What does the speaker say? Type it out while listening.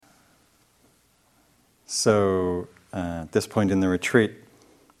So at this point in the retreat,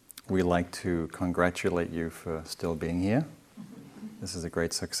 we like to congratulate you for still being here. This is a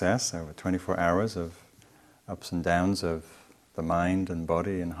great success, over 24 hours of ups and downs of the mind and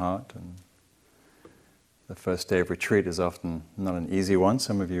body and heart. And the first day of retreat is often not an easy one.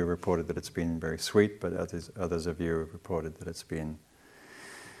 Some of you reported that it's been very sweet, but others of you have reported that it's been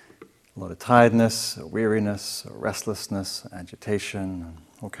a lot of tiredness, or weariness, or restlessness, agitation, and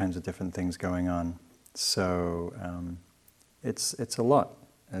all kinds of different things going on. So it's a lot,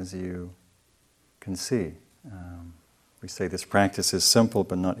 as you can see. We say this practice is simple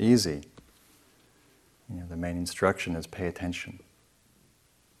but not easy. The main instruction is pay attention.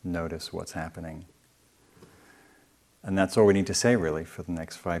 Notice what's happening. And that's all we need to say really for the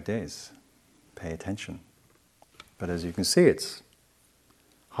next 5 days. Pay attention. But as you can see, it's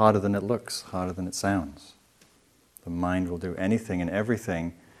harder than it looks, harder than it sounds. The mind will do anything and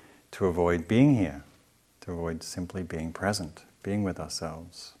everything to avoid being here, to avoid simply being present, being with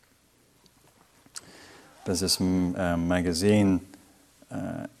ourselves. There's this magazine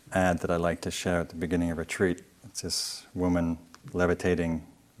ad that I like to share at the beginning of retreat. It's this woman levitating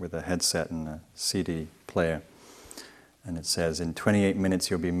with a headset and a CD player. And it says, in 28 minutes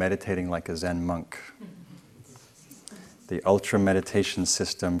you'll be meditating like a Zen monk. The ultra meditation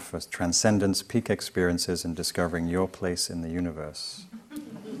system for transcendence, peak experiences, and discovering your place in the universe.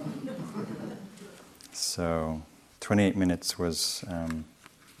 So 28 minutes was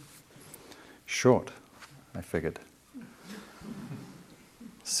short, I figured.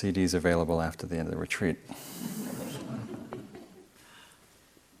 CDs available after the end of the retreat.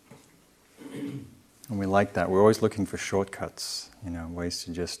 And we like that. We're always looking for shortcuts, ways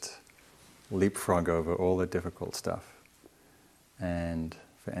to just leapfrog over all the difficult stuff. And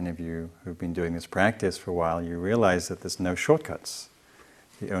for any of you who've been doing this practice for a while, you realize that there's no shortcuts.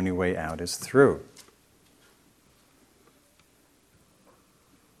 The only way out is through.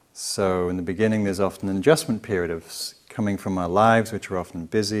 So in the beginning, there's often an adjustment period of coming from our lives, which are often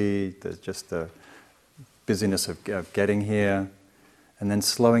busy. There's just the busyness of getting here, and then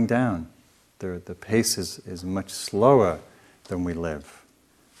slowing down. The pace is much slower than we live.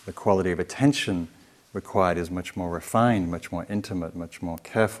 The quality of attention required is much more refined, much more intimate, much more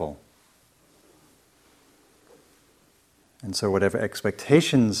careful. And so whatever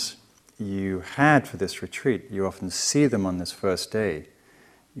expectations you had for this retreat, you often see them on this first day.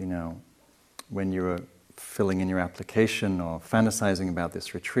 When you were filling in your application or fantasizing about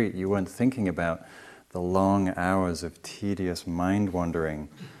this retreat, you weren't thinking about the long hours of tedious mind wandering,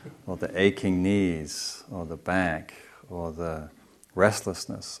 or the aching knees, or the back, or the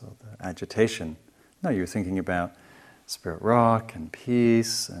restlessness, or the agitation. No, you were thinking about spirit rock, and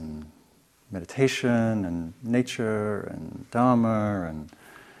peace, and meditation, and nature, and Dharma, and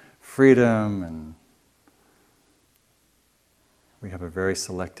freedom, and we have a very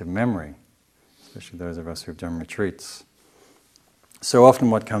selective memory, especially those of us who've done retreats. So often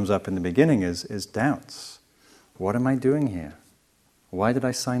what comes up in the beginning is doubts. What am I doing here? Why did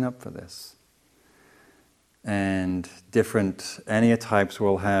I sign up for this? And different Enneatypes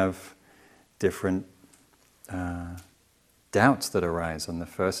will have different doubts that arise on the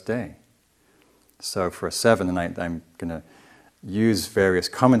first day. So for a 7, and I'm going to use various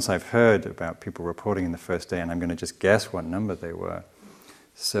comments I've heard about people reporting in the first day, and I'm going to just guess what number they were.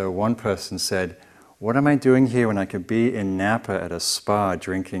 So one person said, what am I doing here when I could be in Napa at a spa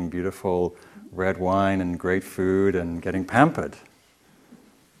drinking beautiful red wine and great food and getting pampered?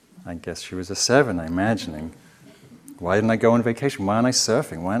 I guess she was a 7, I'm imagining. Why didn't I go on vacation? Why aren't I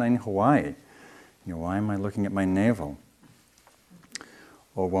surfing? Why aren't I in Hawaii? Why am I looking at my navel?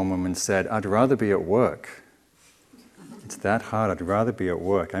 Or one woman said, I'd rather be at work. It's that hard, I'd rather be at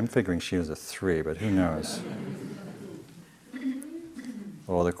work. I'm figuring she was a 3, but who knows?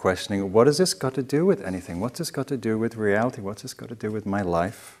 Or the questioning, what has this got to do with anything? What's this got to do with reality? What's this got to do with my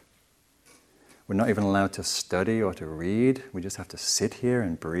life? We're not even allowed to study or to read. We just have to sit here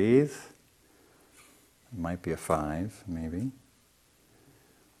and breathe. It might be a 5, maybe.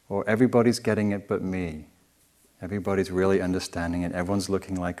 Or everybody's getting it but me. Everybody's really understanding it. Everyone's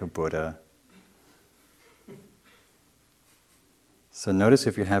looking like a Buddha. So notice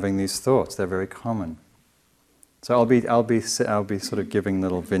if you're having these thoughts, they're very common. So I'll be sort of giving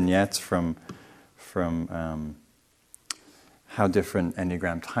little vignettes from how different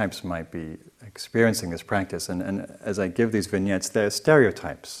Enneagram types might be experiencing this practice. And as I give these vignettes, they're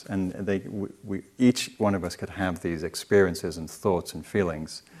stereotypes, and each one of us could have these experiences and thoughts and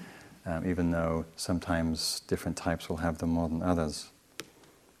feelings, even though sometimes different types will have them more than others.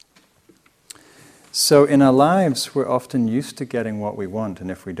 So in our lives, we're often used to getting what we want,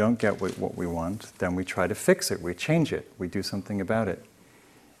 and if we don't get what we want, then we try to fix it, we change it, we do something about it.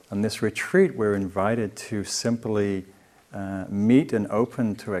 On this retreat, we're invited to simply meet and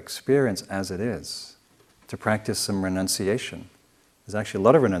open to experience as it is, to practice some renunciation. There's actually a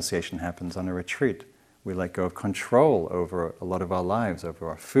lot of renunciation happens on a retreat. We let go of control over a lot of our lives, over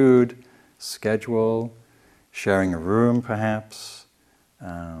our food, schedule, sharing a room perhaps,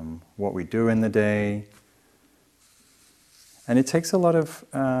 what we do in the day. And it takes a lot of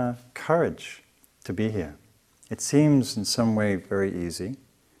courage to be here. It seems in some way very easy,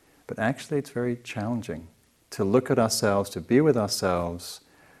 but actually it's very challenging to look at ourselves, to be with ourselves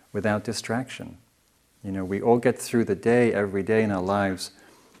without distraction. You know, we all get through the day, every day in our lives,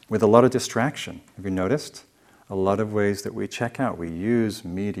 with a lot of distraction. Have you noticed? A lot of ways that we check out. We use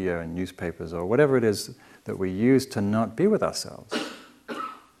media and newspapers or whatever it is that we use to not be with ourselves.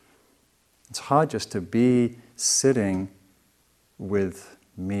 It's hard just to be sitting with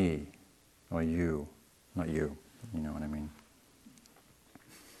me or you, not you know what I mean.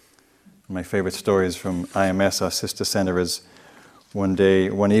 My favorite stories from IMS, our sister center, is one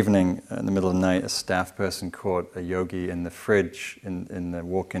evening in the middle of the night, a staff person caught a yogi in the fridge, in the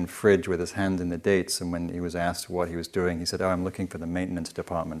walk-in fridge with his hand in the dates, and when he was asked what he was doing, he said, "Oh, I'm looking for the maintenance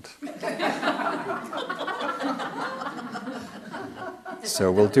department."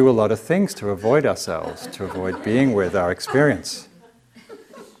 So we'll do a lot of things to avoid ourselves, to avoid being with our experience.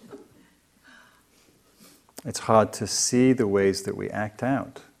 It's hard to see the ways that we act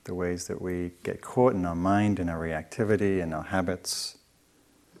out, the ways that we get caught in our mind, in our reactivity, in our habits.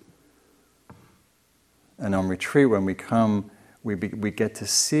 And on retreat, when we come, we get to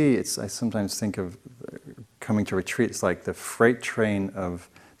see, I sometimes think of coming to retreat, it's like the freight train of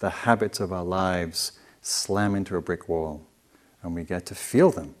the habits of our lives slam into a brick wall. And we get to feel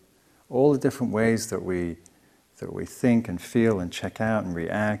them. All the different ways that we think and feel and check out and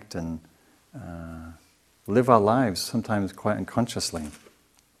react and live our lives, sometimes quite unconsciously.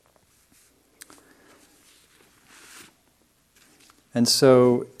 And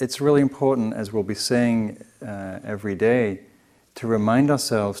so it's really important, as we'll be saying every day, to remind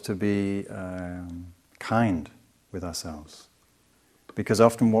ourselves to be kind with ourselves. Because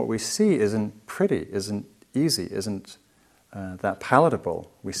often what we see isn't pretty, isn't easy, isn't that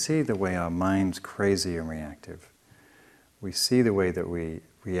palatable. We see the way our mind's crazy and reactive. We see the way that we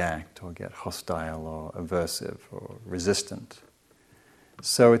react or get hostile or aversive or resistant.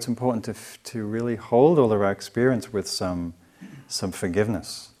 So it's important to really hold all of our experience with some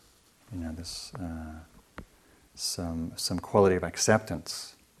forgiveness, this some quality of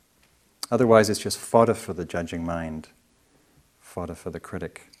acceptance. Otherwise, it's just fodder for the judging mind, fodder for the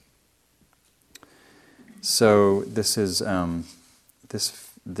critic. So this is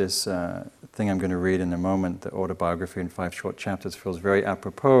this thing I'm going to read in a moment, the autobiography in 5 short chapters, feels very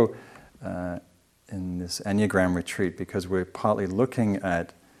apropos in this Enneagram retreat, because we're partly looking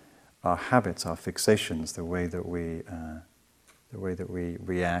at our habits, our fixations, the way that we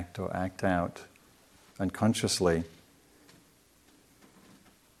react or act out unconsciously.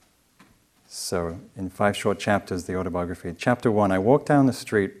 So in 5 short chapters, the autobiography. Chapter 1, I walk down the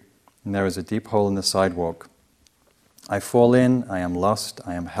street and there is a deep hole in the sidewalk. I fall in, I am lost,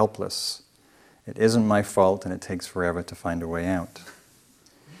 I am helpless. It isn't my fault and it takes forever to find a way out.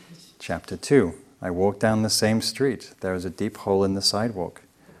 Chapter 2, I walk down the same street. There is a deep hole in the sidewalk.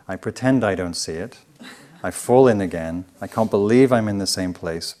 I pretend I don't see it. I fall in again. I can't believe I'm in the same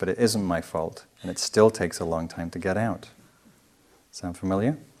place, but it isn't my fault and it still takes a long time to get out. Sound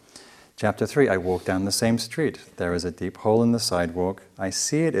familiar? Chapter 3, I walk down the same street. There is a deep hole in the sidewalk. I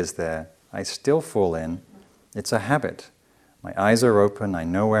see it is there. I still fall in. It's a habit. My eyes are open. I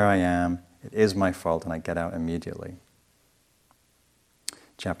know where I am. It is my fault, and I get out immediately.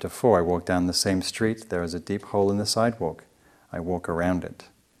 Chapter 4, I walk down the same street. There is a deep hole in the sidewalk. I walk around it.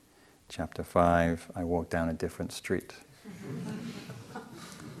 Chapter 5, I walk down a different street.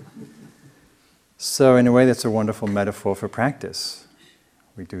 So in a way, that's a wonderful metaphor for practice.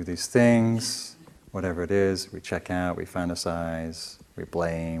 We do these things, whatever it is, we check out, we fantasize, we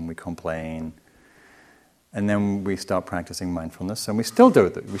blame, we complain, and then we start practicing mindfulness, and we still do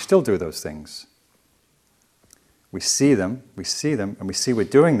those things. We see them, and we see we're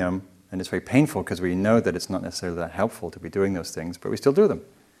doing them, and it's very painful because we know that it's not necessarily that helpful to be doing those things, but we still do them.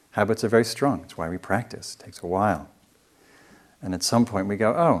 Habits are very strong. That's why we practice. It takes a while. And at some point we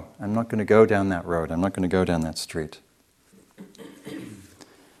go, oh, I'm not going to go down that road. I'm not going to go down that street.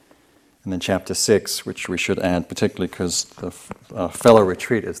 And then chapter 6, which we should add particularly because the fellow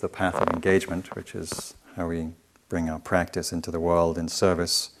retreat is the path of engagement, which is how we bring our practice into the world in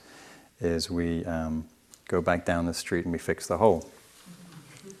service, is we go back down the street and we fix the hole.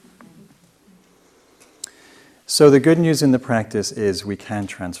 So the good news in the practice is we can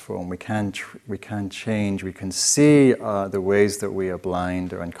transform, we can change, we can see the ways that we are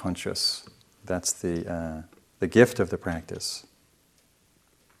blind or unconscious. That's the gift of the practice.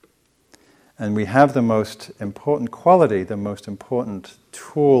 And we have the most important quality, the most important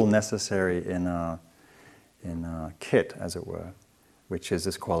tool necessary in our kit, as it were, which is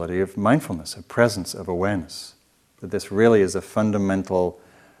this quality of mindfulness, of presence, of awareness. That this really is a fundamental,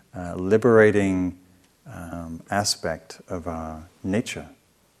 liberating aspect of our nature.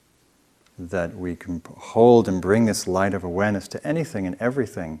 That we can hold and bring this light of awareness to anything and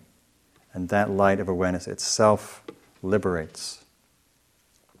everything, and that light of awareness itself liberates.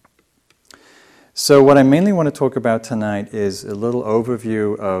 So what I mainly want to talk about tonight is a little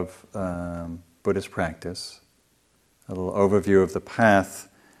overview of Buddhist practice, a little overview of the path,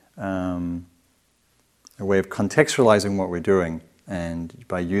 a way of contextualizing what we're doing, and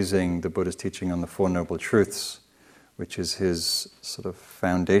by using the Buddha's teaching on the Four Noble Truths, which is his sort of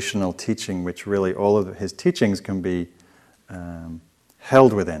foundational teaching, which really all of his teachings can be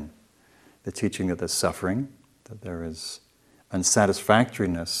held within. The teaching that there's suffering, that there is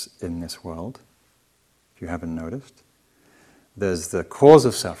unsatisfactoriness in this world, if you haven't noticed. There's the cause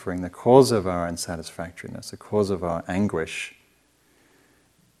of suffering, the cause of our unsatisfactoriness, the cause of our anguish,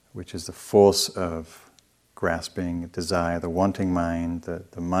 which is the force of grasping, desire, the wanting mind,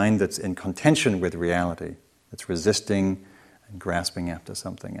 the mind that's in contention with reality, that's resisting and grasping after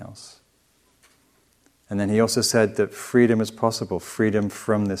something else. And then he also said that freedom is possible, freedom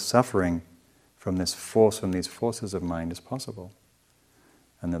from this suffering, from this force, from these forces of mind is possible.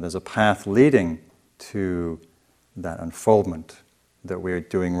 And that there's a path leading to that unfoldment that we're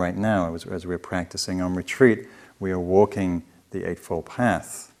doing right now. As we're practicing on retreat, we are walking the Eightfold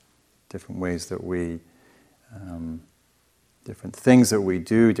Path, different ways that we different things that we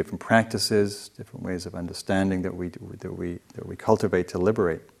do, different practices, different ways of understanding that we cultivate to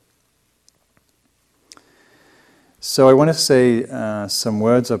liberate. So I want to say some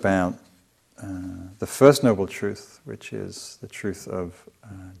words about the first noble truth, which is the truth of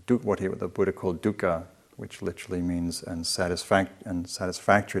what the Buddha called dukkha, which literally means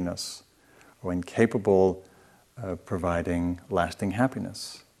unsatisfactoriness, or incapable of providing lasting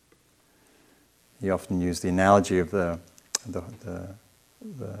happiness. He often used the analogy of the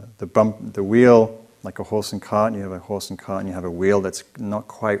wheel, like a horse and cart. And you have a horse and cart, and you have a wheel that's not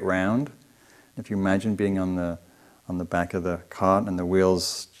quite round. If you imagine being on the back of the cart, and the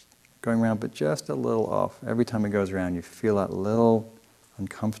wheel's going around, but just a little off. Every time it goes around, you feel that little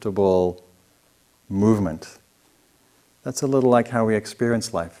uncomfortable movement. That's a little like how we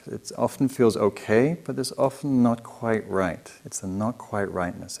experience life. It often feels okay, but it's often not quite right. It's the not quite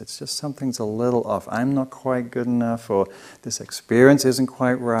rightness. It's just something's a little off. I'm not quite good enough, or this experience isn't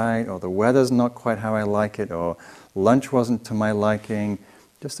quite right, or the weather's not quite how I like it, or lunch wasn't to my liking.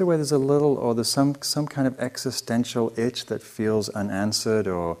 Just the way there's a little, or there's some kind of existential itch that feels unanswered,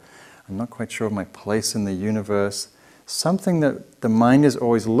 or I'm not quite sure of my place in the universe. Something that the mind is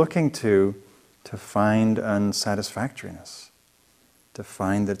always looking to find unsatisfactoriness, to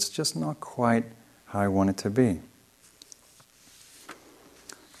find that it's just not quite how I want it to be.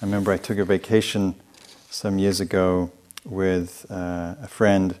 I remember I took a vacation some years ago with a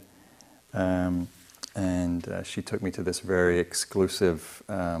friend, and she took me to this very exclusive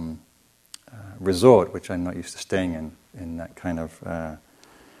resort, which I'm not used to staying in that kind of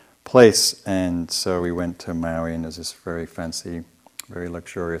place. And so we went to Maui, and there's this very fancy, very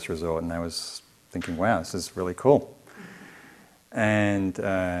luxurious resort, and I was thinking, wow, this is really cool. And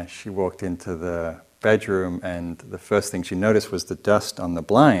she walked into the bedroom, and the first thing she noticed was the dust on the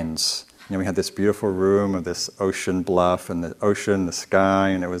blinds. You know, we had this beautiful room of this ocean bluff, and the ocean, the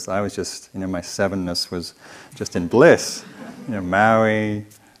sky, and I was just, my sevenness was just in bliss. Maui,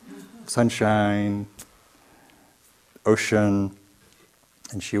 sunshine, ocean,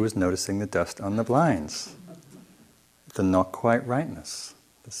 and she was noticing the dust on the blinds. The not quite rightness.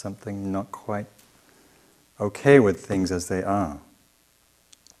 There's something not quite okay with things as they are.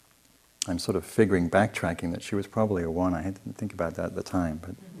 I'm sort of backtracking that she was probably a one. I didn't think about that at the time.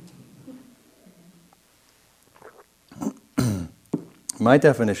 But my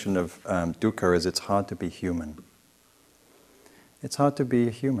definition of dukkha is it's hard to be human. It's hard to be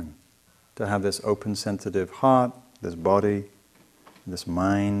a human. To have this open, sensitive heart, this body, this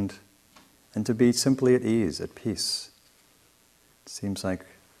mind, and to be simply at ease, at peace. It seems like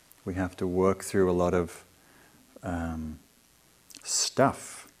we have to work through a lot of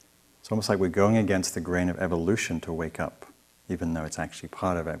stuff. It's almost like we're going against the grain of evolution to wake up. even though it's actually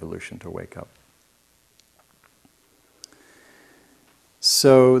part of evolution to wake up.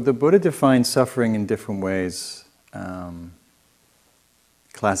 So the Buddha defined suffering in different ways.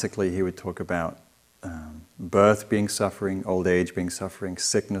 Classically, he would talk about birth being suffering, old age being suffering,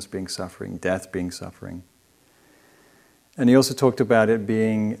 sickness being suffering, death being suffering. And he also talked about it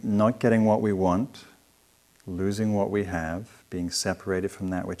being not getting what we want, losing what we have, being separated from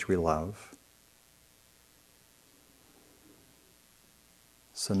that which we love.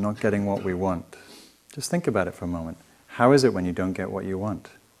 So not getting what we want. Just think about it for a moment. How is it when you don't get what you want?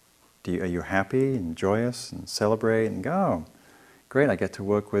 Are you happy and joyous and celebrate and go, oh, great, I get to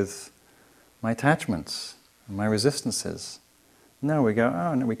work with my attachments, my resistances. No, we go,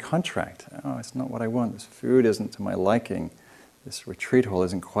 oh, no, we contract. Oh, it's not what I want. This food isn't to my liking. This retreat hall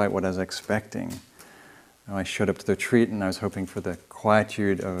isn't quite what I was expecting. Oh, I showed up to the retreat and I was hoping for the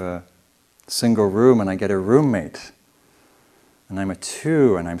quietude of a single room, and I get a roommate. And I'm a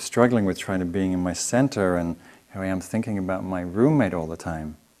 2, and I'm struggling with trying to be in my center, and here I am thinking about my roommate all the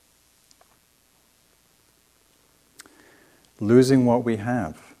time. Losing what we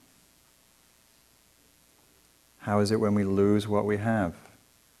have. How is it when we lose what we have?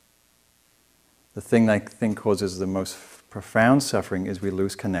 The thing I think causes the most profound suffering is we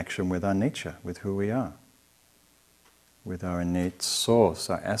lose connection with our nature, with who we are, with our innate source,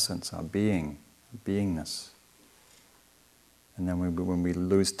 our essence, our being, beingness. And then when we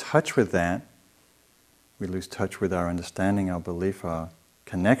lose touch with that, we lose touch with our understanding, our belief, our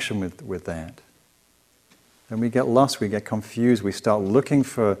connection with that. Then we get lost, we get confused, we start looking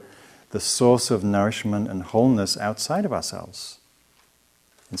for the source of nourishment and wholeness outside of ourselves.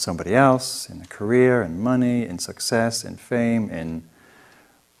 In somebody else, in a career, in money, in success, in fame, in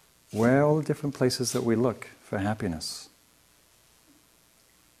where all the different places that we look for happiness.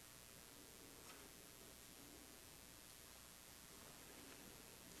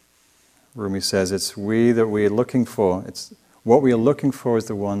 Rumi says it's we that we are looking for. It's what we are looking for is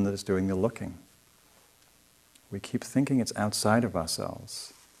the one that is doing the looking. We keep thinking it's outside of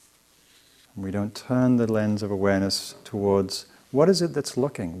ourselves. And we don't turn the lens of awareness towards what is it that's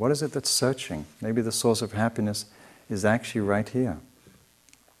looking? What is it that's searching? Maybe the source of happiness is actually right here.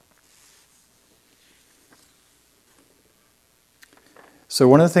 So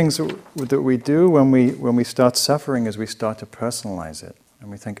one of the things that we do when we start suffering is we start to personalize it. And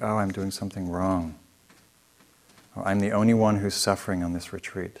we think, oh, I'm doing something wrong. Or I'm the only one who's suffering on this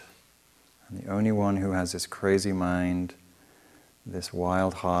retreat. I'm the only one who has this crazy mind, this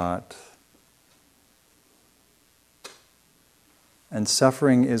wild heart. And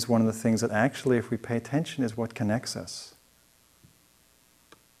suffering is one of the things that actually, if we pay attention, is what connects us.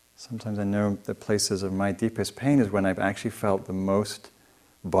 Sometimes I know the places of my deepest pain is when I've actually felt the most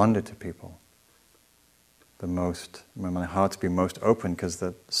bonded to people. When my heart's been most open, because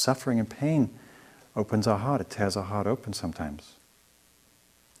the suffering and pain opens our heart, it tears our heart open sometimes.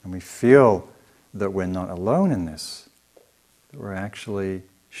 And we feel that we're not alone in this, that we're actually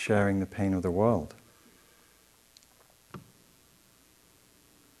sharing the pain of the world.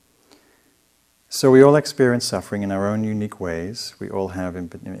 So we all experience suffering in our own unique ways. We all have,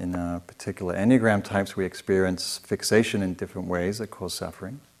 in our particular Enneagram types, we experience fixation in different ways that cause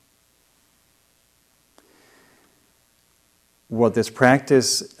suffering. What this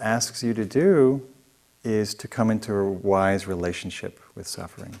practice asks you to do is to come into a wise relationship with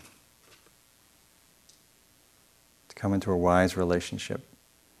suffering. To come into a wise relationship.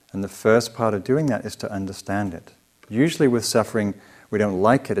 And the first part of doing that is to understand it. Usually with suffering, we don't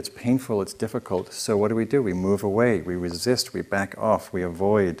like it, it's painful, it's difficult. So what do? We move away, we resist, we back off, we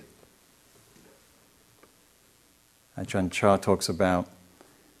avoid. Ajahn Chah talks about,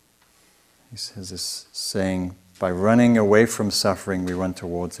 he says this saying, by running away from suffering, we run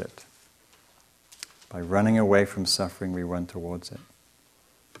towards it. By running away from suffering, we run towards it.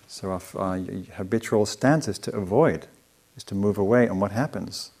 So our habitual stance is to avoid, is to move away. And what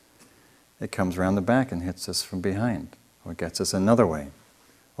happens? It comes around the back and hits us from behind, or gets us another way.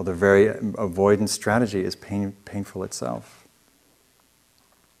 Or the very avoidance strategy is painful itself.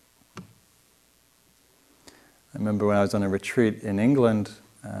 I remember when I was on a retreat in England,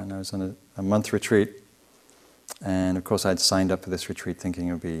 and I was on a month retreat. And of course, I'd signed up for this retreat thinking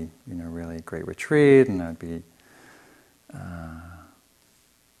it would be, really a great retreat, and I'd be, I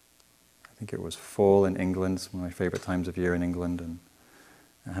think it was fall in England, it's one of my favorite times of year in England, and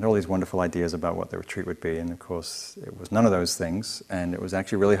I had all these wonderful ideas about what the retreat would be, and of course, it was none of those things, and it was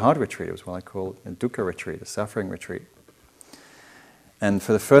actually a really hard retreat. It was what I call a dukkha retreat, a suffering retreat. And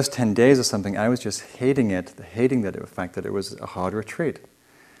for the first 10 days or something, I was just hating the fact that it was a hard retreat.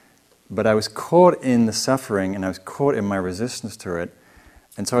 But I was caught in the suffering, and I was caught in my resistance to it,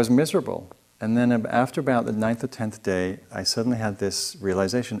 and so I was miserable. And then after about the 9th or 10th day, I suddenly had this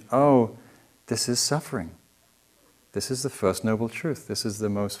realization, oh, this is suffering. This is the first noble truth. This is the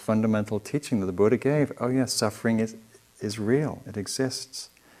most fundamental teaching that the Buddha gave. Oh yes, suffering is real. It exists.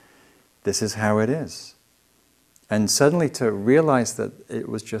 This is how it is. And suddenly to realize that it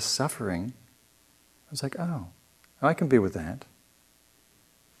was just suffering, I was like, oh, I can be with that.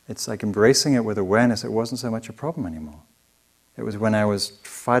 It's like embracing it with awareness. It wasn't so much a problem anymore. It was when I was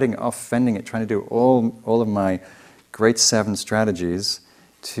fighting off, fending it, trying to do all of my great 7 strategies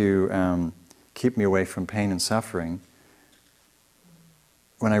to keep me away from pain and suffering,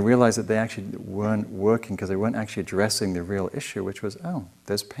 when I realized that they actually weren't working because they weren't actually addressing the real issue, which was, oh,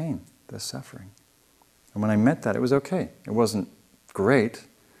 there's pain, there's suffering. And when I met that, it was okay. It wasn't great.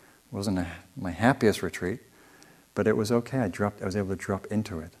 It wasn't my happiest retreat, but it was okay. I was able to drop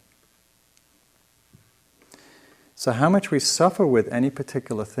into it. So how much we suffer with any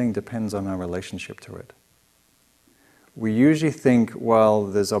particular thing depends on our relationship to it. We usually think, well,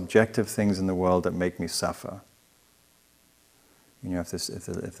 there's objective things in the world that make me suffer. You know, if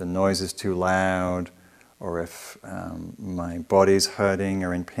the noise is too loud, or if my body's hurting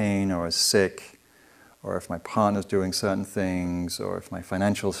or in pain or is sick, or if my partner's doing certain things, or if my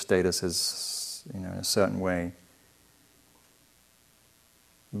financial status is, in a certain way.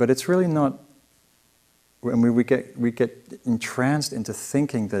 But it's really not. When we get entranced into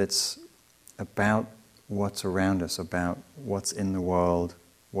thinking that it's about what's around us, about what's in the world,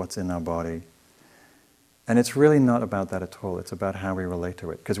 what's in our body. And it's really not about that at all. It's about how we relate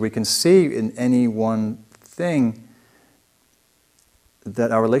to it. Because we can see in any one thing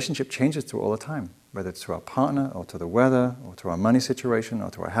that our relationship changes to all the time. Whether it's to our partner, or to the weather, or to our money situation,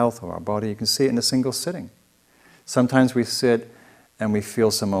 or to our health, or our body. You can see it in a single sitting. Sometimes we sit and we feel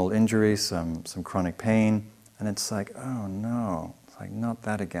some old injury, some chronic pain, and it's like, oh no, it's like not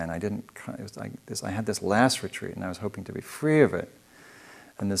that again. It was like this. I had this last retreat, and I was hoping to be free of it.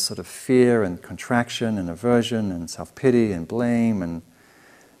 And this sort of fear and contraction and aversion and self-pity and blame, and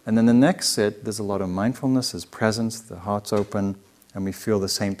then the next sit, there's a lot of mindfulness, there's presence, the heart's open, and we feel the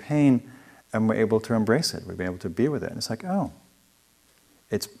same pain, and we're able to embrace it. We're able to be with it, and it's like, oh,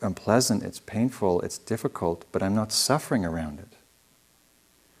 it's unpleasant, it's painful, it's difficult, but I'm not suffering around it.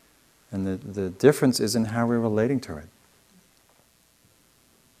 And the difference is in how we're relating to it.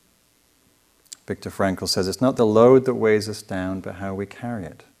 Viktor Frankl says, it's not the load that weighs us down, but how we carry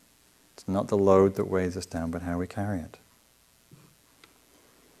it. It's not the load that weighs us down, but how we carry it.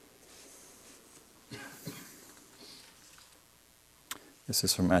 This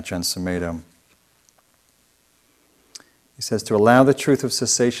is from Ajahn Sumedho. He says, to allow the truth of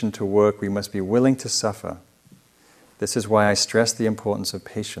cessation to work, we must be willing to suffer. This is why I stress the importance of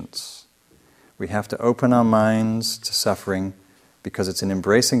patience. We have to open our minds to suffering, because it's in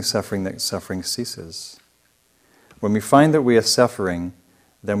embracing suffering that suffering ceases. When we find that we are suffering,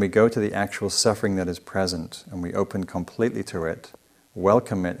 then we go to the actual suffering that is present, and we open completely to it,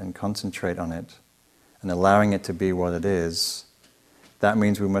 welcome it and concentrate on it, and allowing it to be what it is. That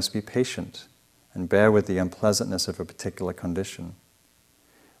means we must be patient and bear with the unpleasantness of a particular condition.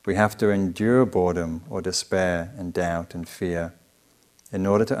 We have to endure boredom or despair and doubt and fear in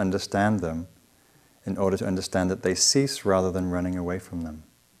order to understand them, in order to understand that they cease rather than running away from them.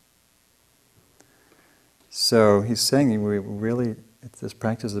 So he's saying this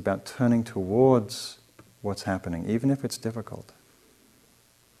practice is about turning towards what's happening, even if it's difficult.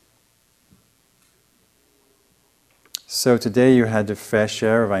 So today you had a fair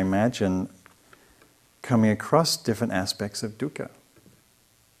share of, I imagine, coming across different aspects of dukkha.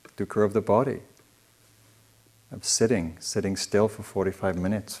 Dukkha of the body, of sitting still for 45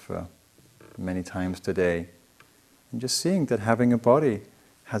 minutes for many times today, and just seeing that having a body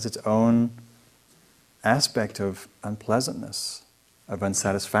has its own aspect of unpleasantness, of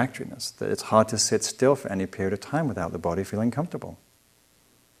unsatisfactoriness, that it's hard to sit still for any period of time without the body feeling comfortable.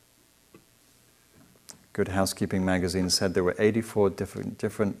 Good Housekeeping magazine said there were 84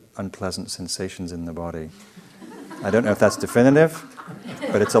 different unpleasant sensations in the body. I don't know if that's definitive,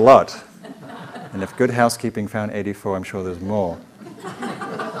 but it's a lot. And if Good Housekeeping found 84, I'm sure there's more.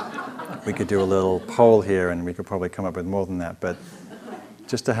 We could do a little poll here and we could probably come up with more than that. But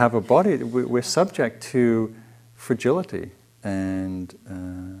just to have a body, we're subject to fragility and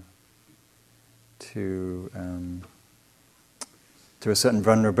to a certain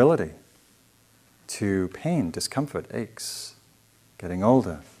vulnerability, to pain, discomfort, aches, getting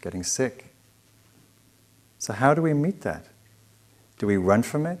older, getting sick. So how do we meet that? Do we run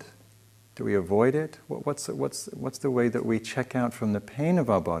from it? Do we avoid it? What's the way that we check out from the pain of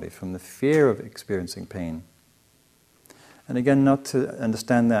our body, from the fear of experiencing pain? And again, not to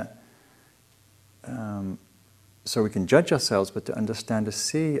understand that so we can judge ourselves, but to understand, to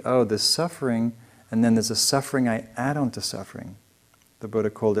see, oh, there's suffering, and then there's a suffering I add on to suffering. The Buddha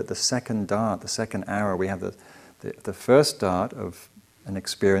called it the second dart, the second arrow. We have the first dart of an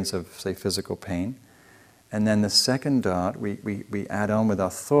experience of, say, physical pain, and then the second dart we add on with our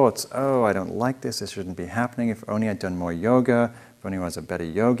thoughts. Oh, I don't like this shouldn't be happening. If only I'd done more yoga, if only I was a better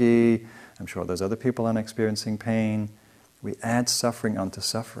yogi, I'm sure those other people aren't experiencing pain. We add suffering onto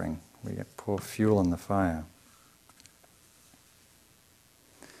suffering. We pour fuel on the fire.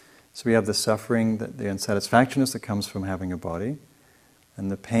 So we have the suffering, the unsatisfactoriness that comes from having a body, and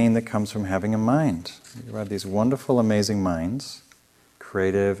the pain that comes from having a mind. You have these wonderful, amazing minds,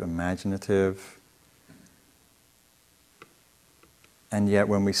 creative, imaginative, and yet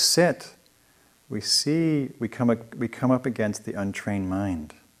when we sit, we come up against the untrained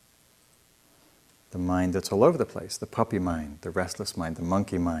mind. The mind that's all over the place, the puppy mind, the restless mind, the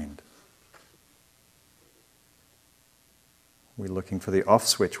monkey mind. We're looking for the off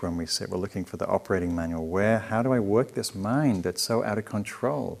switch when we sit. We're looking for the operating manual. How do I work this mind that's so out of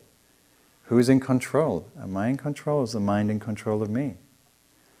control? Who's in control? Am I in control? Is the mind in control of me?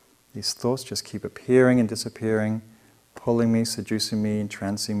 These thoughts just keep appearing and disappearing, pulling me, seducing me,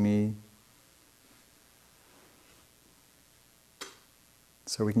 entrancing me.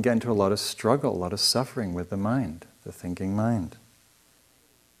 So we can get into a lot of struggle, a lot of suffering with the mind, the thinking mind.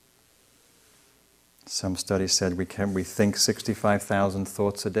 Some studies said we think 65,000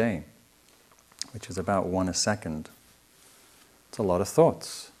 thoughts a day, which is about 1 a second. It's a lot of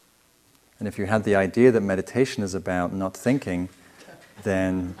thoughts. And if you had the idea that meditation is about not thinking,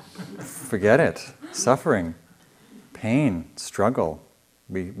 then forget it. Suffering, pain, struggle.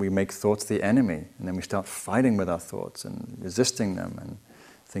 We make thoughts the enemy, and then we start fighting with our thoughts and resisting them and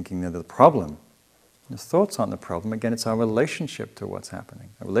thinking they're the problem. The thoughts aren't the problem. Again, it's our relationship to what's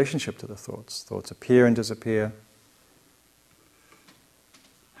happening, our relationship to the thoughts. Thoughts appear and disappear.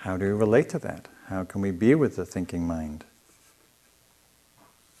 How do we relate to that? How can we be with the thinking mind?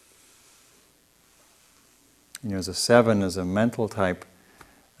 As a 7, as a mental type,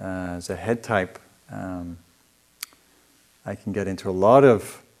 as a head type, I can get into a lot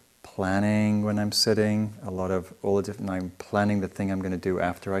of planning when I'm sitting, I'm planning the thing I'm going to do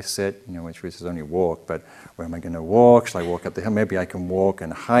after I sit, which is only walk, but where am I going to walk? Shall I walk up the hill? Maybe I can walk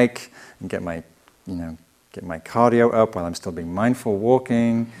and hike and get my cardio up while I'm still being mindful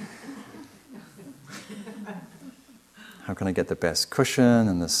walking. How can I get the best cushion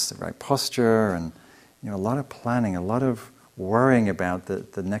and the right posture? And a lot of planning, a lot of worrying about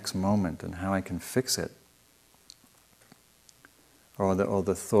the next moment and how I can fix it. Or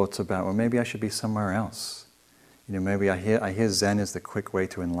the thoughts about, well, maybe I should be somewhere else. Maybe I hear Zen is the quick way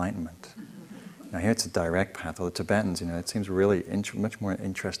to enlightenment. I hear it's a direct path. Or the Tibetans, it seems really much more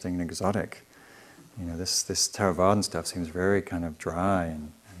interesting and exotic. This Theravadan stuff seems very kind of dry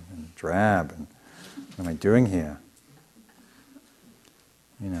and drab. And what am I doing here?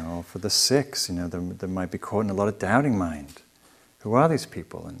 Or for the Sikhs, they might be caught in a lot of doubting mind. Who are these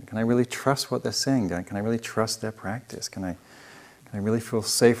people? And can I really trust what they're saying? Can I really trust their practice? Can I really feel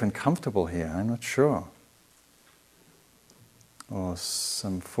safe and comfortable here? I'm not sure. Or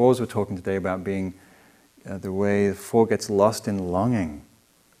some 4s were talking today about being the way the 4 gets lost in longing,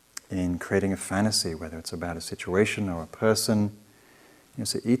 in creating a fantasy, whether it's about a situation or a person.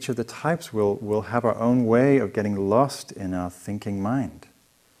 So each of the types will have our own way of getting lost in our thinking mind,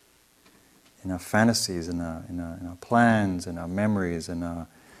 in our fantasies, in our plans, in our memories, in our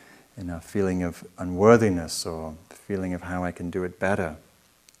feeling of unworthiness or feeling of how I can do it better.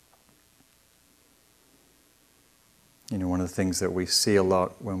 One of the things that we see a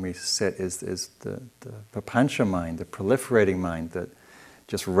lot when we sit is the papancha mind, the proliferating mind that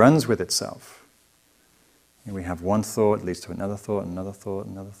just runs with itself. We have one thought, leads to another thought, another thought,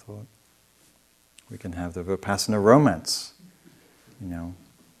 another thought. We can have the vipassana romance,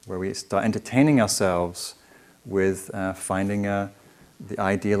 where we start entertaining ourselves with finding the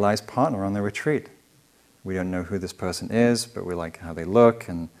idealized partner on the retreat. We don't know who this person is, but we like how they look,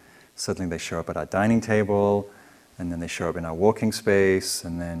 and suddenly they show up at our dining table, and then they show up in our walking space,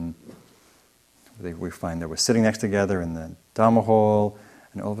 and then we find that we're sitting next together in the Dharma hall,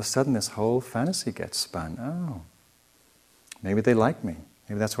 and all of a sudden this whole fantasy gets spun. Oh, maybe they like me.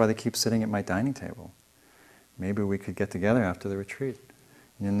 Maybe that's why they keep sitting at my dining table. Maybe we could get together after the retreat.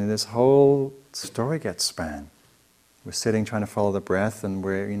 And then this whole story gets spun. We're sitting trying to follow the breath, and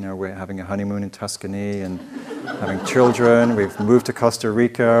we're having a honeymoon in Tuscany and having children. We've moved to Costa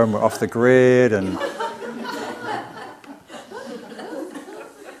Rica and we're off the grid, and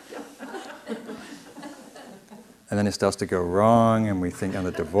then it starts to go wrong, and we think,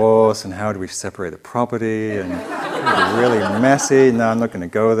 the divorce, and how do we separate the property, and it's gonna be really messy. No, I'm not going to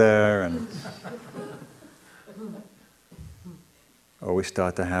go there, or we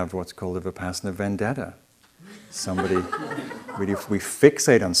start to have what's called a vipassana vendetta. We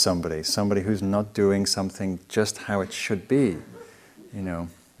fixate on somebody who's not doing something just how it should be.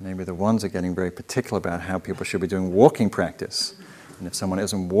 Maybe the ones are getting very particular about how people should be doing walking practice. And if someone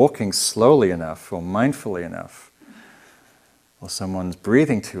isn't walking slowly enough or mindfully enough, or someone's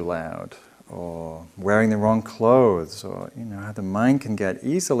breathing too loud, or wearing the wrong clothes, or how the mind can get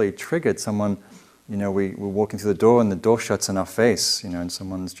easily triggered. Someone, we're walking through the door and the door shuts in our face, and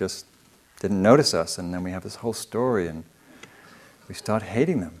someone's just didn't notice us, and then we have this whole story, and we start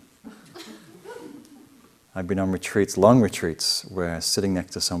hating them. I've been on retreats, long retreats, where sitting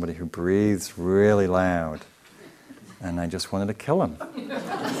next to somebody who breathes really loud, and I just wanted to kill him.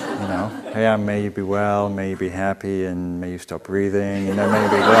 Hey, may you be well, may you be happy, and may you stop breathing, may you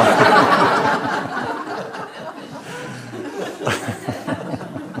be well.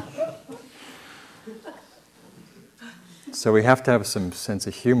 So we have to have some sense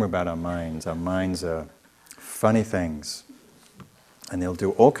of humor about our minds. Our minds are funny things, and they'll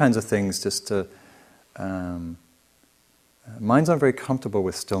do all kinds of things just to... minds aren't very comfortable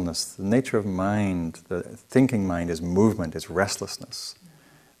with stillness. The nature of mind, the thinking mind, is movement, is restlessness.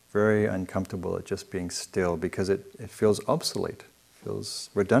 Very uncomfortable at just being still because it feels obsolete, feels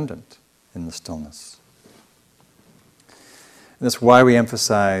redundant in the stillness. And that's why we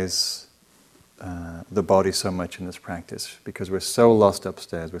emphasize the body so much in this practice, because we're so lost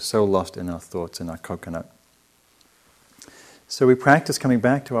upstairs, we're so lost in our thoughts, in our coconut. So we practice coming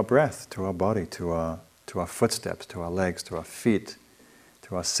back to our breath, to our body, to our footsteps, to our legs, to our feet,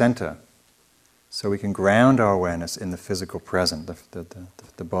 to our center, so we can ground our awareness in the physical present.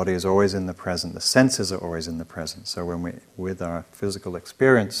 The body is always in the present, the senses are always in the present. So when we, with our physical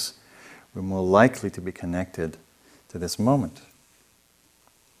experience, we're more likely to be connected to this moment.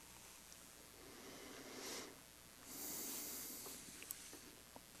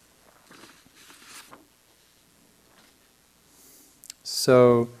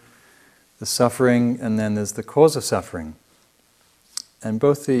 So, the suffering, and then there's the cause of suffering. And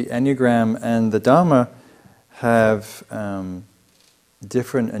both the Enneagram and the Dharma have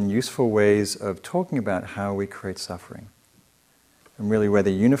different and useful ways of talking about how we create suffering. And really where they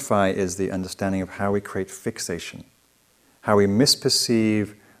unify is the understanding of how we create fixation, how we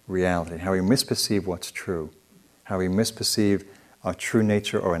misperceive reality, how we misperceive what's true, how we misperceive our true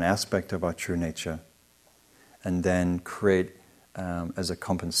nature or an aspect of our true nature, and then create, as a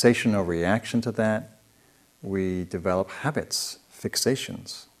compensation or reaction to that, we develop habits,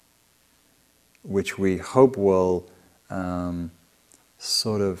 fixations, which we hope will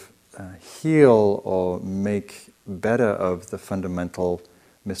heal or make better of the fundamental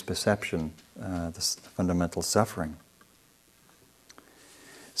misperception, the fundamental suffering.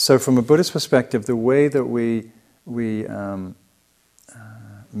 So from a Buddhist perspective, the way that we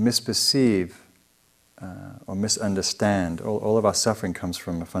misperceive or misunderstand, all of our suffering comes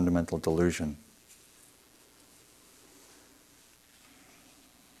from a fundamental delusion.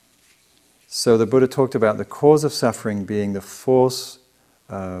 So the Buddha talked about the cause of suffering being the force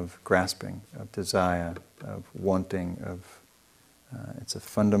of grasping, of desire, of wanting, it's a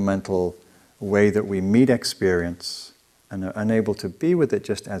fundamental way that we meet experience and are unable to be with it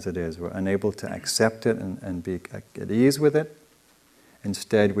just as it is. We're unable to accept it and be at ease with it.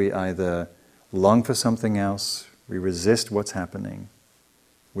 Instead, we either long for something else, we resist what's happening,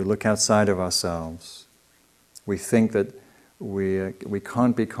 we look outside of ourselves, we think that we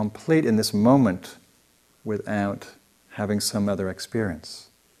can't be complete in this moment without having some other experience,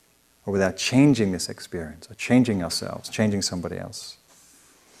 or without changing this experience, or changing ourselves, changing somebody else.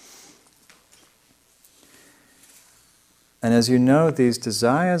 And as you know, these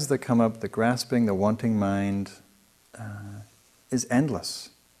desires that come up, the grasping, the wanting mind, is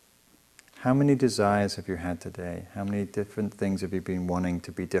endless. How many desires have you had today? How many different things have you been wanting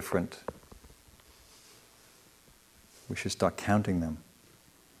to be different? We should start counting them.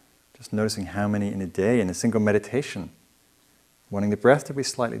 Just noticing how many in a day, in a single meditation. Wanting the breath to be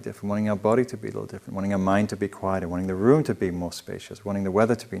slightly different, wanting our body to be a little different, wanting our mind to be quieter, wanting the room to be more spacious, wanting the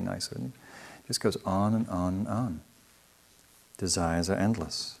weather to be nicer. And it just goes on and on and on. Desires are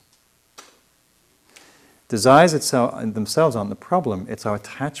endless. Desires themselves aren't the problem, it's our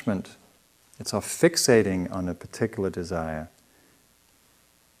attachment. It's our fixating on a particular desire,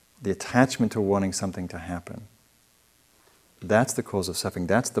 the attachment to wanting something to happen. That's the cause of suffering.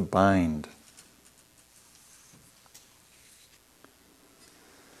 That's the bind.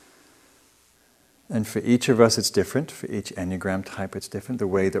 And for each of us it's different. For each Enneagram type it's different. The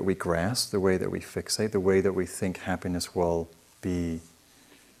way that we grasp, the way that we fixate, the way that we think happiness will be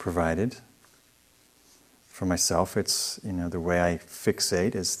provided. For myself, it's, the way I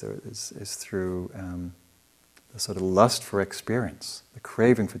fixate is through the sort of lust for experience, the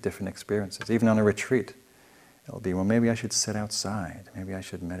craving for different experiences. Even on a retreat, it'll be, well, maybe I should sit outside. Maybe I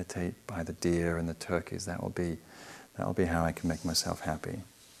should meditate by the deer and the turkeys. That'll be how I can make myself happy.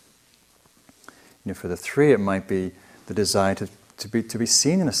 For the three, it might be the desire to be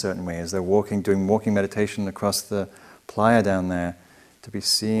seen in a certain way as they're doing walking meditation across the playa down there, to be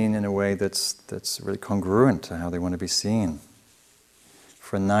seen in a way that's really congruent to how they want to be seen.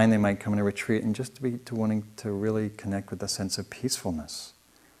 For a 9, they might come in a retreat and just to wanting to really connect with a sense of peacefulness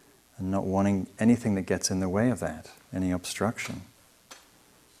and not wanting anything that gets in the way of that, any obstruction.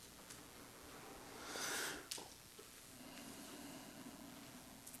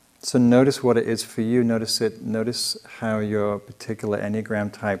 So notice what it is for you. Notice how your particular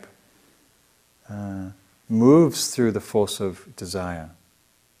Enneagram type moves through the force of desire.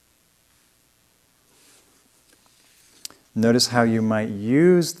 Notice how you might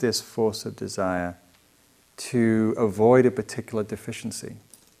use this force of desire to avoid a particular deficiency,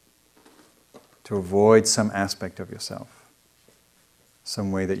 to avoid some aspect of yourself,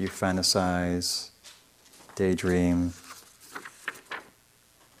 some way that you fantasize, daydream.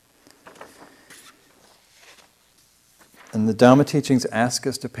 And the Dharma teachings ask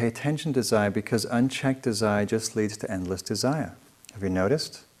us to pay attention to desire because unchecked desire just leads to endless desire. Have you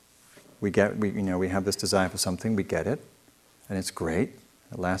noticed? We have this desire for something, we get it, and it's great.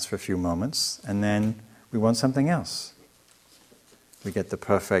 It lasts for a few moments, and then we want something else. We get the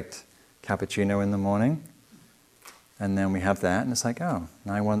perfect cappuccino in the morning, and then we have that, and it's like, oh,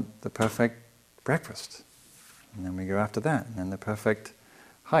 now I want the perfect breakfast. And then we go after that, and then the perfect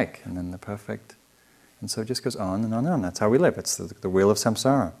hike, and then the perfect... And so it just goes on and on and on. That's how we live. It's the wheel of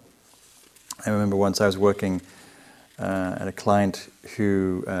samsara. I remember once I was working at a client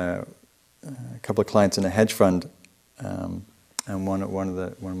a couple of clients in a hedge fund, and one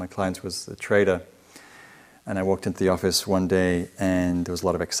of my clients was a trader. And I walked into the office one day, and there was a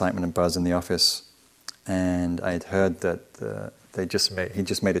lot of excitement and buzz in the office. And I had heard that he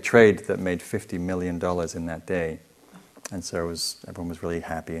just made a trade that made $50 million in that day. And so everyone was really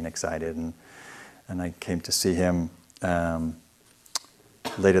happy and excited. And I came to see him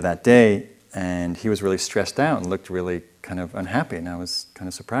later that day, and he was really stressed out and looked really kind of unhappy. And I was kind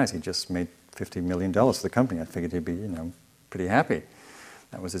of surprised. He just made $50 million for the company. I figured he'd be, pretty happy.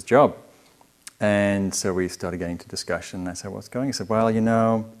 That was his job. And so we started getting to discussion. And I said, what's going on? He said, well,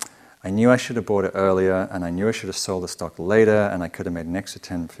 I knew I should have bought it earlier, and I knew I should have sold the stock later, and I could have made an extra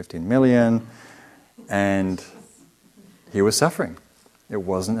 10, 15 million. And he was suffering. It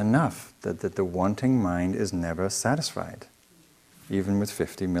wasn't enough. That the wanting mind is never satisfied, even with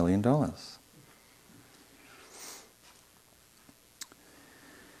 $50 million.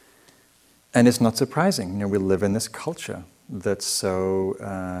 And it's not surprising. We live in this culture that so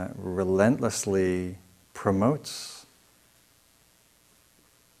relentlessly promotes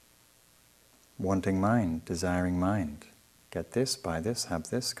wanting mind, desiring mind. Get this, buy this, have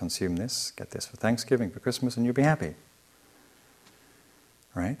this, consume this, get this for Thanksgiving, for Christmas, and you'll be happy.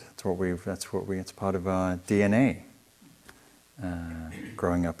 Right? It's part of our DNA,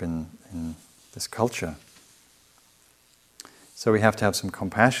 growing up in this culture. So we have to have some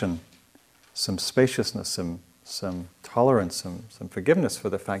compassion, some spaciousness, some tolerance, some forgiveness for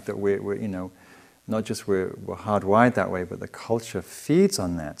the fact that we're not just we're hardwired that way, but the culture feeds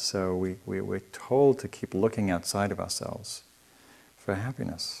on that. So we're told to keep looking outside of ourselves for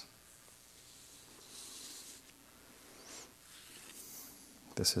happiness.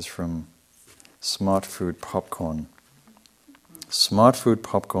 This is from Smart Food Popcorn. Smart Food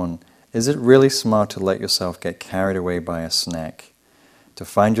Popcorn. Is it really smart to let yourself get carried away by a snack? To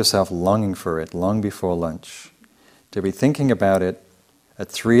find yourself longing for it long before lunch? To be thinking about it at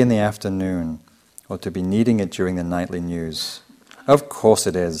 3 p.m, or to be needing it during the nightly news? Of course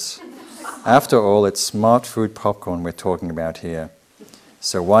it is. After all, it's smart food popcorn we're talking about here.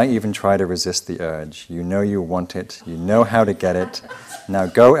 So why even try to resist the urge? You know you want it. You know how to get it. Now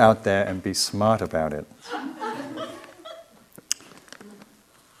go out there and be smart about it.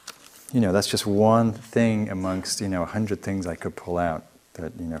 That's just one thing amongst, 100 things I could pull out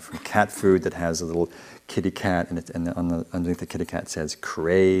That, from cat food that has a little kitty cat, and underneath the kitty cat says,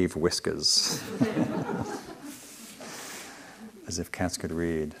 "Crave whiskers." As if cats could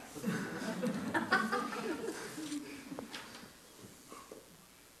read.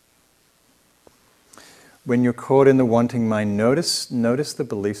 When you're caught in the wanting mind, notice the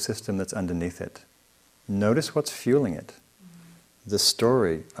belief system that's underneath it. Notice what's fueling it. The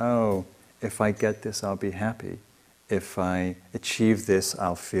story, oh, if I get this, I'll be happy. If I achieve this,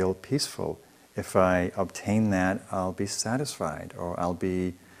 I'll feel peaceful. If I obtain that, I'll be satisfied, or I'll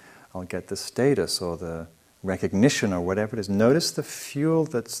get the status or the recognition or whatever it is. Notice the fuel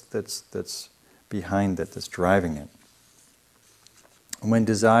that's behind it, that's driving it. And when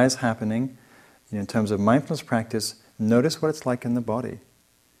desire is happening, in terms of mindfulness practice, notice what it's like in the body.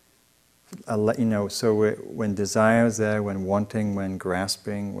 So when desire is there, when wanting, when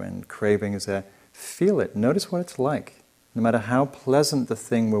grasping, when craving is there, feel it. Notice what it's like. No matter how pleasant the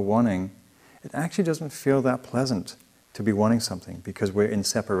thing we're wanting, it actually doesn't feel that pleasant to be wanting something because we're in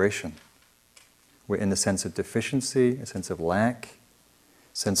separation. We're in a sense of deficiency, a sense of lack,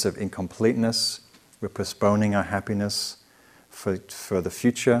 sense of incompleteness. We're postponing our happiness for the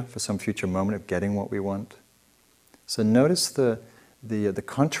future, for some future moment of getting what we want. So notice the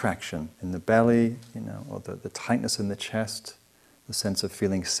contraction in the belly, or the tightness in the chest, the sense of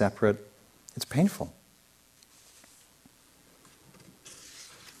feeling separate. It's painful.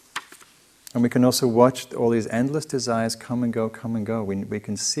 And we can also watch all these endless desires come and go, come and go. We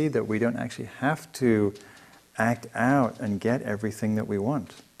can see that we don't actually have to act out and get everything that we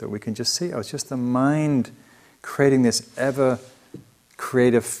want. That we can just see, it's just the mind creating this ever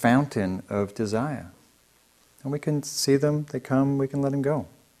creative fountain of desire. And we can see them, they come, we can let them go.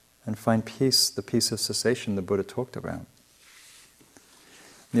 And find peace, the peace of cessation the Buddha talked about.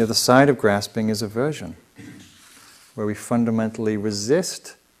 The other side of grasping is aversion, where we fundamentally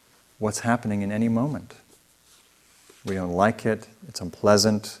resist what's happening in any moment. We don't like it, it's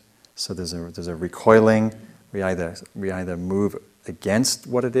unpleasant, so there's a recoiling. We either move against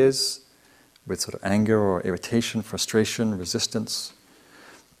what it is, with sort of anger or irritation, frustration, resistance,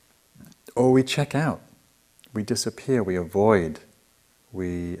 or we check out, we disappear, we avoid,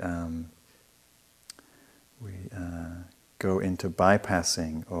 we go into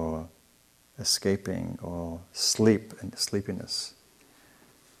bypassing or escaping or sleepiness.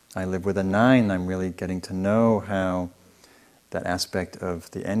 I live with a 9, I'm really getting to know how that aspect of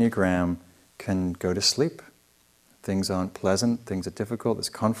the Enneagram can go to sleep. Things aren't pleasant, things are difficult, there's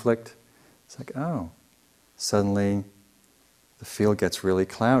conflict. It's like, suddenly the field gets really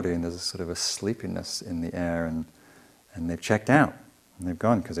cloudy and there's a sort of a sleepiness in the air, and they've checked out and they've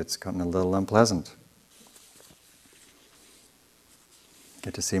gone because it's gotten a little unpleasant.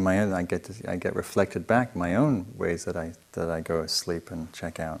 Get to see my own. I get reflected back my own ways that I go asleep and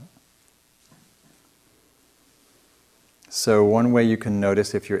check out. So one way you can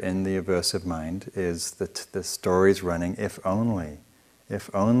notice if you're in the aversive mind is that the story's running. If only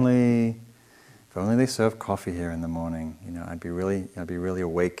they serve coffee here in the morning. I'd be really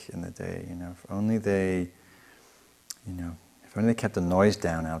awake in the day. If only they kept the noise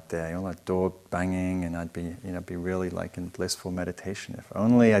down out there, all that door banging, and I'd be really like in blissful meditation. If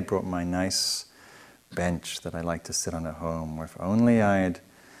only I'd brought my nice bench that I like to sit on at home, or if only I'd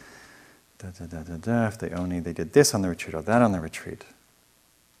if they did this on the retreat or that on the retreat,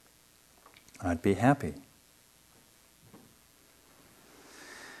 I'd be happy.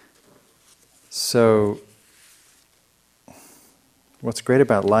 So, what's great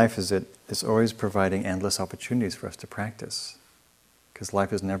about life is it's always providing endless opportunities for us to practice. Because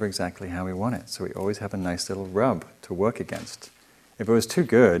life is never exactly how we want it. So we always have a nice little rub to work against. If it was too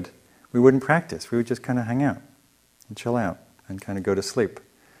good, we wouldn't practice. We would just kind of hang out and chill out and kind of go to sleep.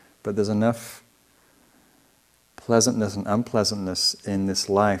 But there's enough pleasantness and unpleasantness in this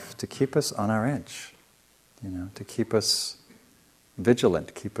life to keep us on our edge, to keep us vigilant,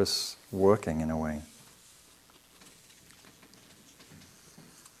 to keep us working in a way.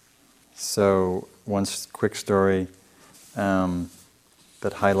 So, one quick story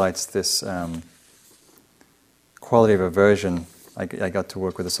that highlights this quality of aversion. I got to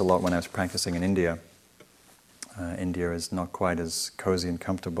work with this a lot when I was practicing in India. India is not quite as cozy and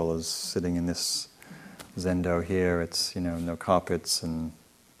comfortable as sitting in this zendo here. It's no carpets and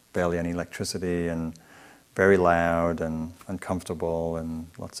barely any electricity and very loud and uncomfortable and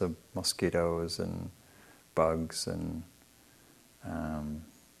lots of mosquitoes and bugs and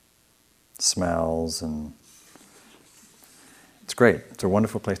smells, and it's great. It's a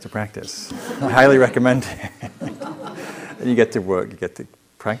wonderful place to practice. I highly recommend it. And you get to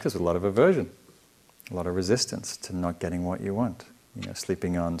practice with a lot of aversion, a lot of resistance to not getting what you want.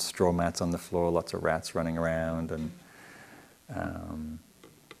 sleeping on straw mats on the floor, lots of rats running around, and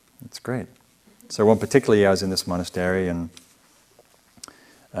it's great. So one particularly, I was in this monastery and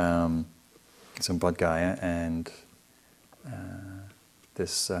some Bodh Gaya, and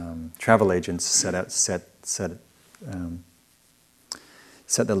this travel agent set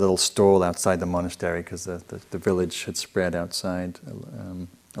a little stall outside the monastery because the village had spread outside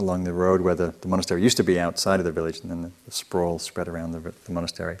along the road where the monastery used to be outside of the village, and then the sprawl spread around the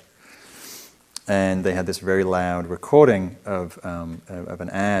monastery. And they had this very loud recording of an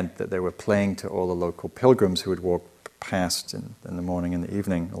ad that they were playing to all the local pilgrims who would walk past in the morning and the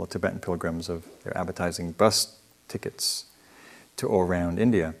evening, all the Tibetan pilgrims. They're advertising bus tickets to all around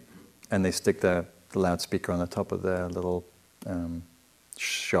India. And they stick the loudspeaker on the top of their little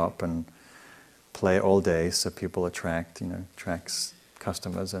shop and play all day, so people attracts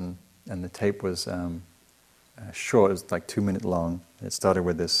customers. And the tape was short, it was like 2 minutes long. It started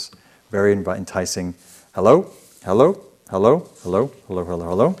with this very enticing hello, hello, hello, hello, hello, hello,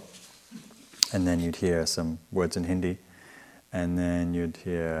 hello. And then you'd hear some words in Hindi. And then you'd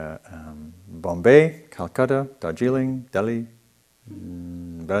hear Bombay, Calcutta, Darjeeling, Delhi,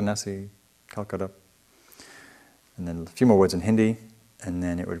 Varanasi, Calcutta. And then a few more words in Hindi. And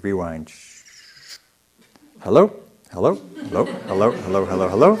then it would rewind. Hello, hello, hello, hello, hello, hello,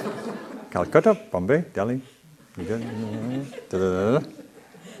 hello. Calcutta, Bombay, Delhi. Rewind.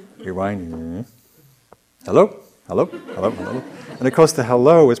 Hello, hello, hello, hello. And of course the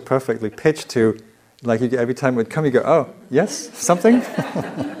hello was perfectly pitched to, like every time it would come, you go, oh, yes, something?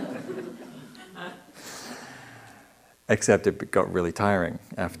 Except it got really tiring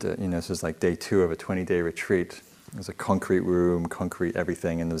after, this was like day 2 of a 20-day retreat. It was a concrete room, concrete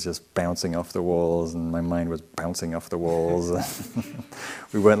everything, and it was just bouncing off the walls, and my mind was bouncing off the walls.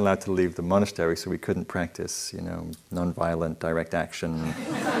 We weren't allowed to leave the monastery, so we couldn't practice, non-violent direct action.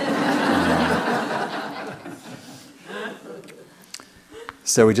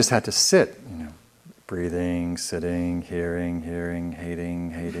 So we just had to sit, breathing, sitting, hearing,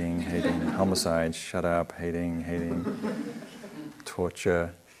 hating, homicide, shut up, hating,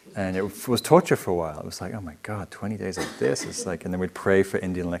 torture. And it was torture for a while. It was like, oh my God, 20 days of this. It's like, and then we'd pray for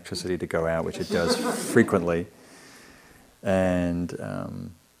Indian electricity to go out, which it does frequently. And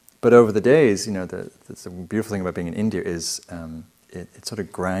but over the days, the beautiful thing about being in India is it sort of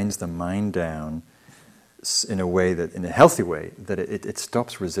grinds the mind down in a way that, in a healthy way, that it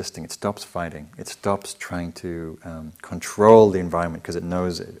stops resisting, it stops fighting, it stops trying to control the environment because it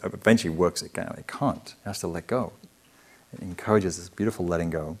knows it eventually works it out. It can't. It has to let go. It encourages this beautiful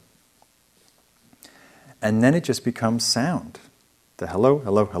letting go. And then it just becomes sound. The hello,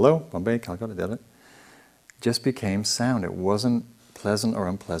 hello, hello, Bombay, Calcutta, did it? Just became sound. It wasn't pleasant or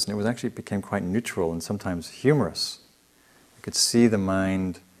unpleasant. It was actually became quite neutral and sometimes humorous. You could see the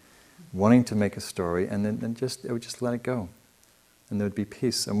mind wanting to make a story, and then it would just let it go. And there would be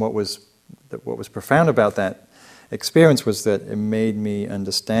peace. And what was profound about that experience was that it made me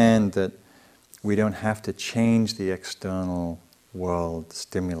understand that we don't have to change the external world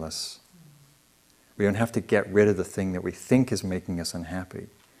stimulus. We don't have to get rid of the thing that we think is making us unhappy.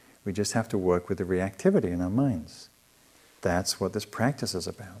 We just have to work with the reactivity in our minds. That's what this practice is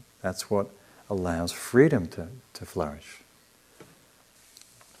about. That's what allows freedom to flourish.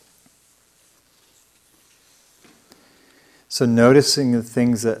 So noticing the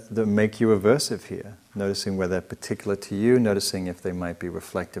things that make you aversive here, noticing whether they're particular to you, noticing if they might be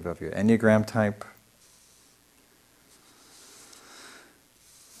reflective of your Enneagram type.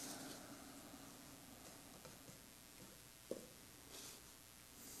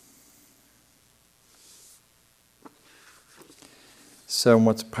 So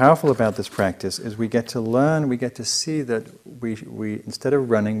what's powerful about this practice is we get to learn, we get to see that we instead of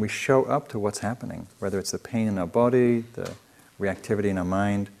running, we show up to what's happening, whether it's the pain in our body, the reactivity in our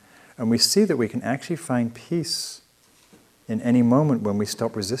mind, and we see that we can actually find peace in any moment when we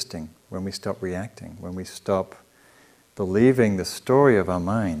stop resisting, when we stop reacting, when we stop believing the story of our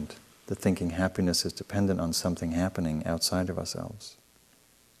mind, that thinking happiness is dependent on something happening outside of ourselves.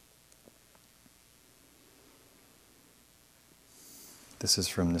 This is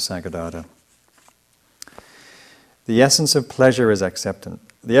from Nisargadatta. The essence of pleasure is acceptance.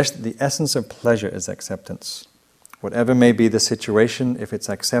 The essence of pleasure is acceptance. Whatever may be the situation, if it's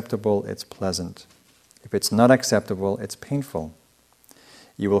acceptable, it's pleasant. If it's not acceptable, it's painful.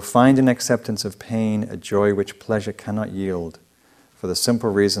 You will find in acceptance of pain a joy which pleasure cannot yield, for the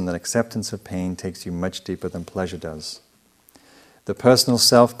simple reason that acceptance of pain takes you much deeper than pleasure does. The personal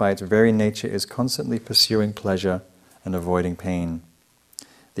self, by its very nature, is constantly pursuing pleasure and avoiding pain.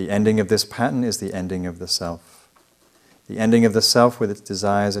 The ending of this pattern is the ending of the self. The ending of the self with its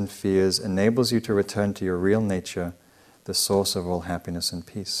desires and fears enables you to return to your real nature, the source of all happiness and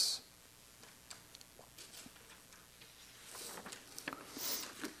peace.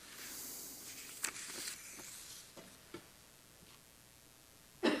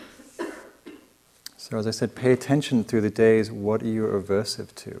 So as I said, pay attention through the days. What are you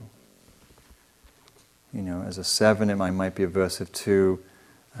aversive to? You know, as a 7, it might be aversive to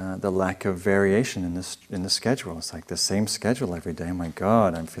the lack of variation in the schedule. It's like the same schedule every day. Oh my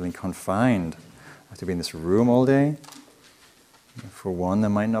God, I'm feeling confined. I have to be in this room all day. For 1, there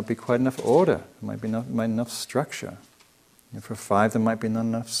might not be quite enough order. There might be not enough structure. For 5, there might be not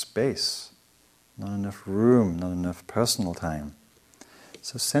enough space, not enough room, not enough personal time.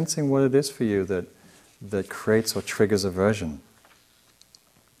 So sensing what it is for you that creates or triggers aversion.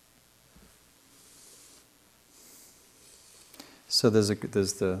 So there's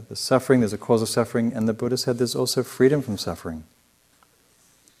the suffering, there's a cause of suffering, and the Buddha said there's also freedom from suffering.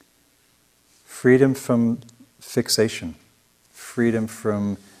 Freedom from fixation. Freedom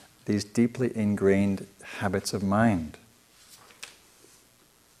from these deeply ingrained habits of mind.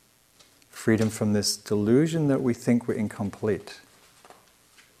 Freedom from this delusion that we think we're incomplete.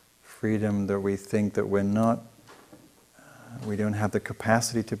 Freedom that we think that we're not, we don't have the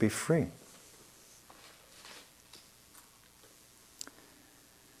capacity to be free.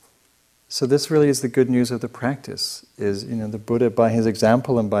 So this really is the good news of the practice, is, you know, the Buddha, by his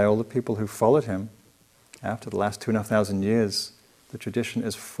example and by all the people who followed him, after the last 2,500 years, the tradition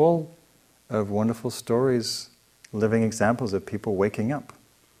is full of wonderful stories, living examples of people waking up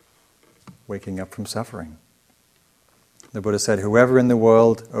from suffering. The Buddha said, whoever in the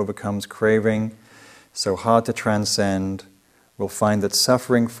world overcomes craving so hard to transcend will find that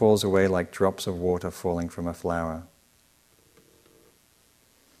suffering falls away like drops of water falling from a flower.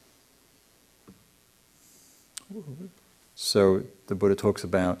 So the Buddha talks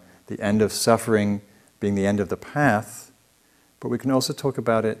about the end of suffering being the end of the path, but we can also talk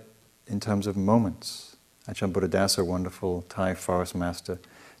about it in terms of moments. Ajahn Buddhadasa, a wonderful Thai forest master,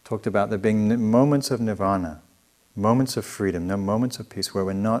 talked about there being moments of nirvana, moments of freedom, no moments of peace where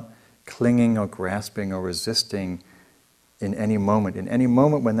we're not clinging or grasping or resisting in any moment. In any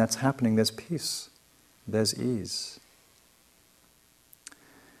moment when that's happening, there's peace, there's ease. A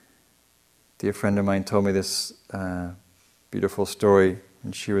dear friend of mine told me this beautiful story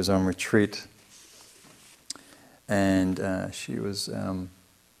when she was on retreat, and she's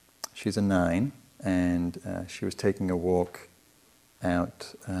a 9, and she was taking a walk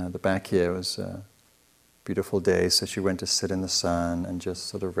out the back here. It was a beautiful day, so she went to sit in the sun and just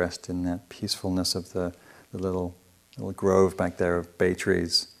sort of rest in that peacefulness of the little grove back there of bay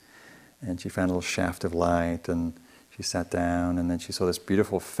trees. And she found a little shaft of light, and she sat down, and then she saw this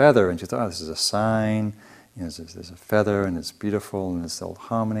beautiful feather, and she thought, oh, this is a sign. You know, there's a feather, and it's beautiful, and it's all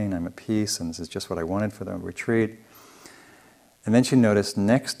harmony, and I'm at peace, and this is just what I wanted for the retreat. And then she noticed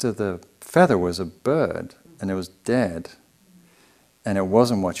next to the feather was a bird, and it was dead, and it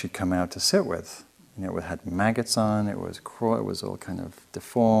wasn't what she'd come out to sit with. You know, it had maggots on, it was all kind of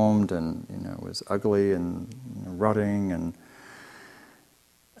deformed, and you know, it was ugly and rotting,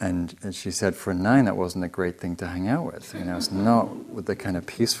 and she said, for a 9, that wasn't a great thing to hang out with. You know, it's not with the kind of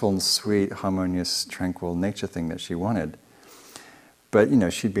peaceful and sweet, harmonious, tranquil nature thing that she wanted. But you know,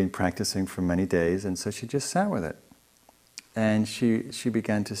 she'd been practicing for many days, and so she just sat with it. And she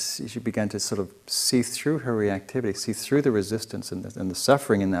began to sort of see through her reactivity, see through the resistance and the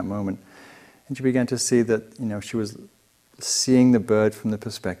suffering in that moment. And she began to see that, you know, she was seeing the bird from the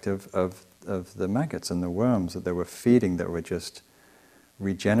perspective of the maggots and the worms that they were feeding, that were just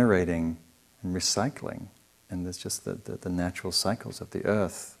regenerating and recycling. And there's just the natural cycles of the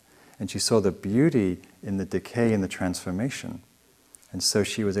earth. And she saw the beauty in the decay and the transformation. And so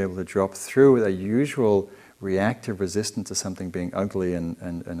she was able to drop through a usual reactive resistance to something being ugly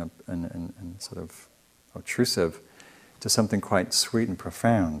and sort of obtrusive to something quite sweet and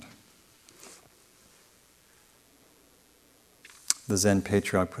profound. The Zen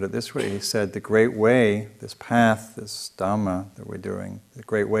patriarch put it this way. He said, the great way, this path, this Dhamma that we're doing, the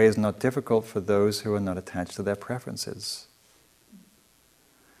great way is not difficult for those who are not attached to their preferences.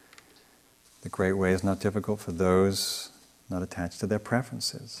 The great way is not difficult for those not attached to their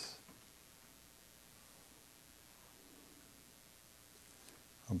preferences.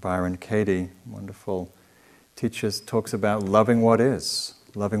 Byron Katie, wonderful teacher, talks about loving what is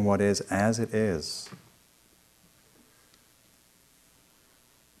as it is.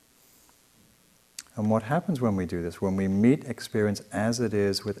 And what happens when we do this? When we meet experience as it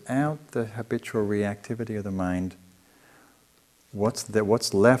is without the habitual reactivity of the mind, what's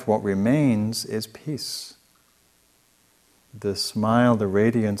left, what remains is peace. the smile, the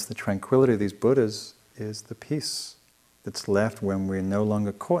radiance, the tranquility of these Buddhas is the peace that's left when we're no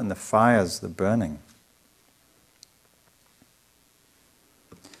longer caught in the fires, the burning.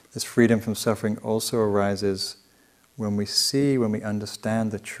 This freedom from suffering also arises when we see, when we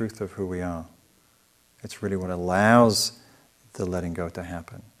understand the truth of who we are. It's really what allows the letting go to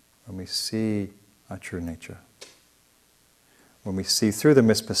happen, when we see our true nature. When we see through the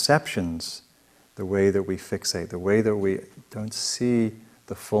misperceptions, the way that we fixate, the way that we don't see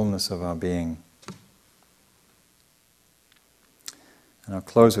the fullness of our being. And I'll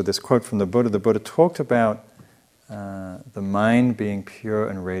close with this quote from the Buddha. The Buddha talked about the mind being pure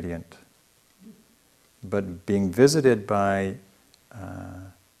and radiant, but being visited by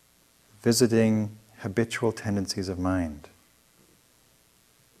visiting habitual tendencies of mind.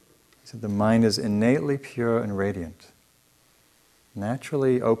 He said the mind is innately pure and radiant,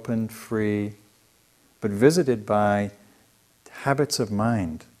 naturally open, free, but visited by habits of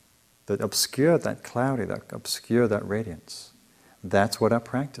mind that obscure that clarity, that obscure that radiance. That's what our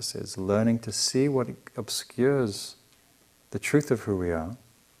practice is, learning to see what obscures the truth of who we are,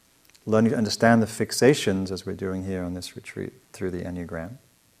 learning to understand the fixations, as we're doing here on this retreat through the Enneagram,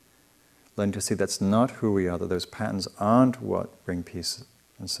 learning to see that's not who we are, that those patterns aren't what bring peace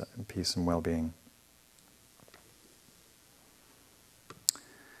and well-being.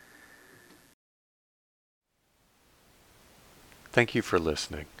 Thank you for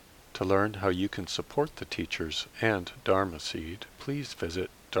listening. To learn how you can support the teachers and Dharma Seed, please visit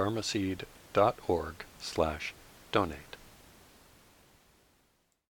dharmaseed.org/donate.